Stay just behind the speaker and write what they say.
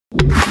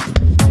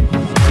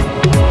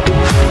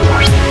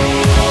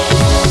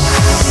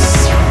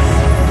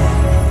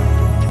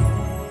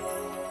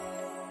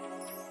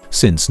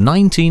Since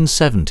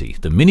 1970,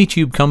 the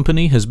Minitube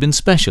company has been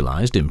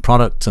specialized in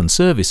products and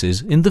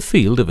services in the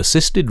field of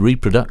assisted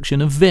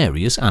reproduction of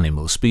various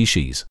animal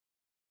species.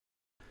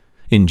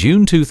 In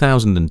June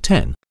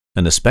 2010,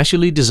 an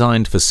especially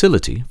designed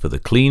facility for the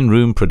clean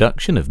room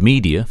production of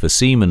media for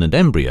semen and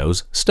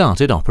embryos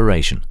started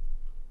operation.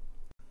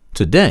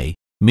 Today,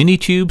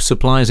 Minitube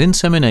supplies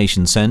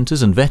insemination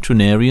centers and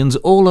veterinarians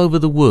all over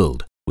the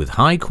world with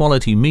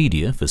high-quality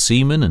media for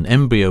semen and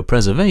embryo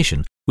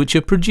preservation which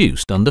are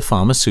produced under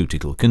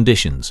pharmaceutical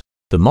conditions.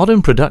 The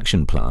modern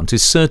production plant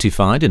is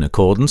certified in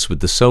accordance with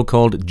the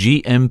so-called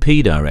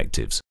GMP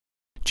directives.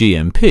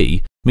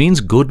 GMP means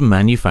Good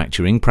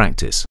Manufacturing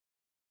Practice.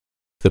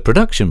 The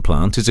production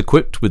plant is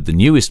equipped with the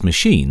newest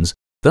machines,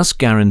 thus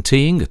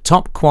guaranteeing a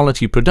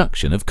top-quality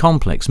production of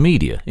complex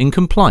media in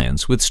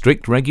compliance with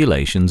strict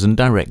regulations and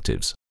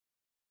directives.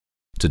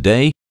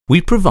 Today, we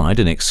provide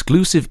an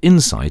exclusive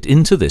insight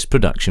into this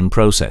production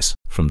process,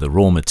 from the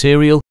raw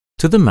material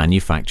to the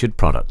manufactured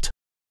product.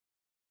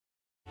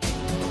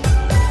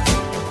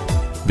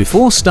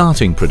 Before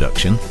starting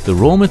production, the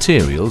raw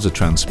materials are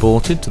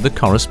transported to the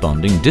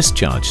corresponding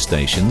discharge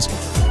stations.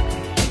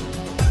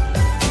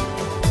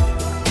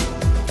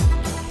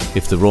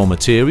 If the raw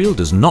material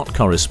does not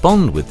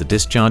correspond with the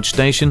discharge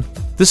station,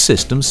 the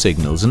system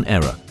signals an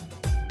error.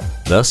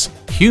 Thus,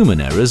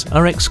 human errors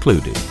are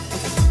excluded.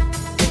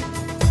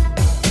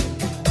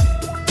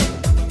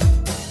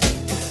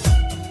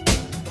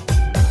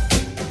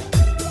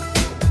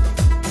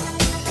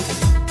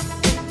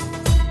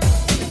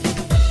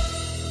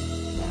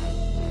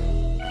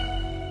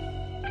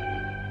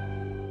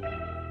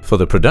 For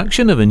the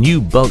production of a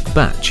new bulk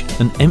batch,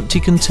 an empty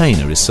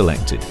container is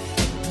selected.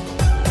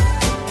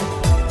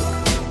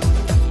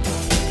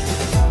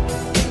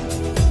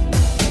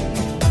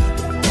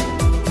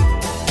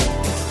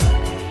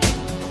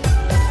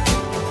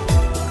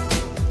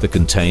 The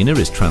container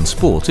is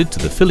transported to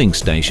the filling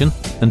station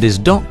and is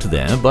docked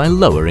there by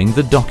lowering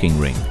the docking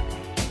ring.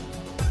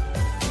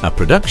 A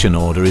production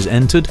order is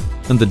entered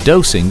and the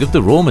dosing of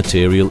the raw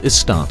material is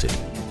started.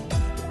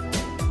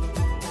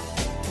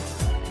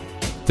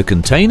 The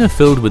container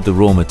filled with the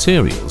raw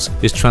materials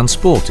is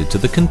transported to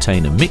the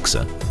container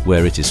mixer,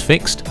 where it is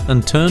fixed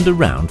and turned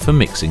around for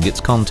mixing its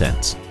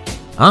contents.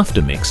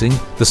 After mixing,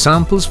 the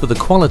samples for the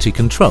quality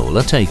control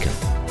are taken.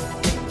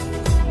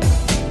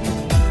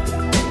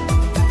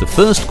 The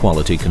first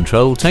quality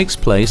control takes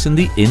place in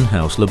the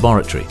in-house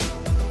laboratory.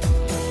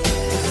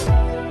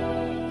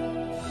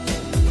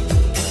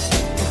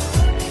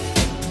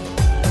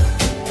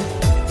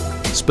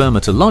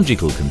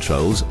 Spermatological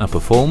controls are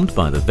performed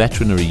by the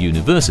Veterinary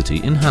University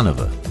in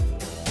Hanover.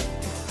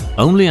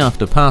 Only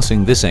after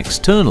passing this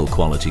external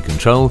quality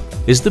control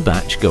is the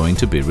batch going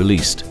to be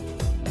released.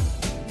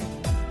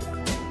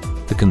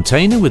 The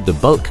container with the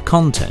bulk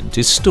content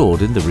is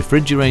stored in the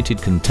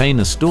refrigerated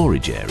container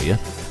storage area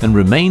and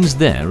remains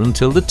there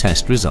until the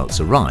test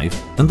results arrive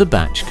and the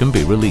batch can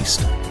be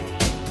released.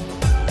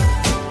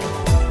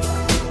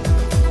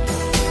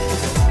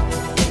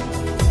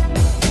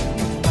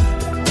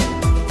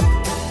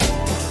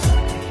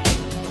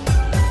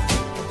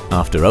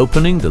 After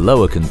opening the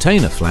lower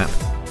container flap,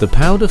 the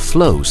powder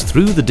flows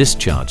through the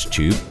discharge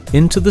tube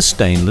into the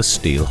stainless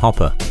steel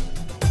hopper.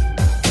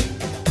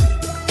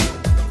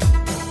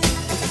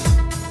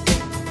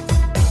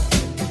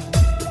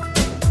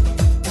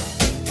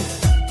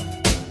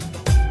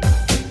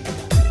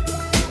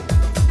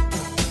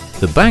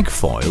 The bag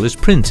foil is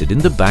printed in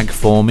the bag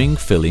forming,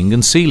 filling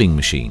and sealing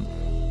machine.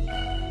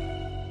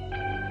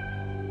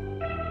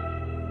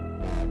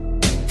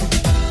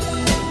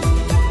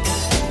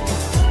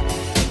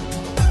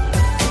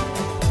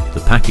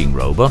 The packing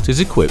robot is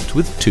equipped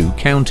with 2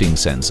 counting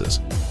sensors.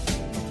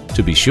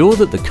 To be sure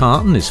that the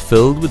carton is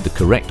filled with the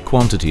correct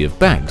quantity of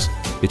bags,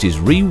 it is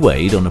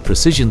re-weighed on a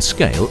precision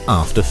scale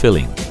after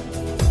filling.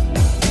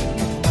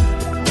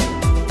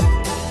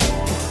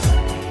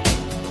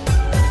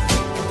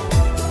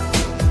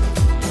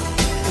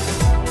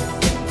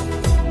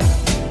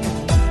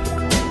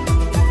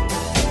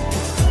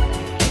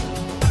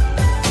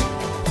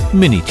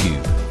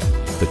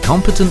 Minitube, the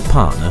competent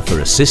partner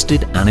for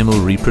assisted animal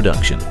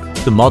reproduction.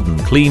 The modern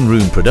clean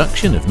room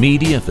production of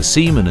media for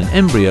semen and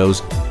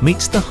embryos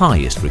meets the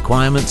highest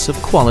requirements of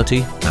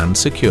quality and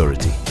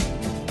security.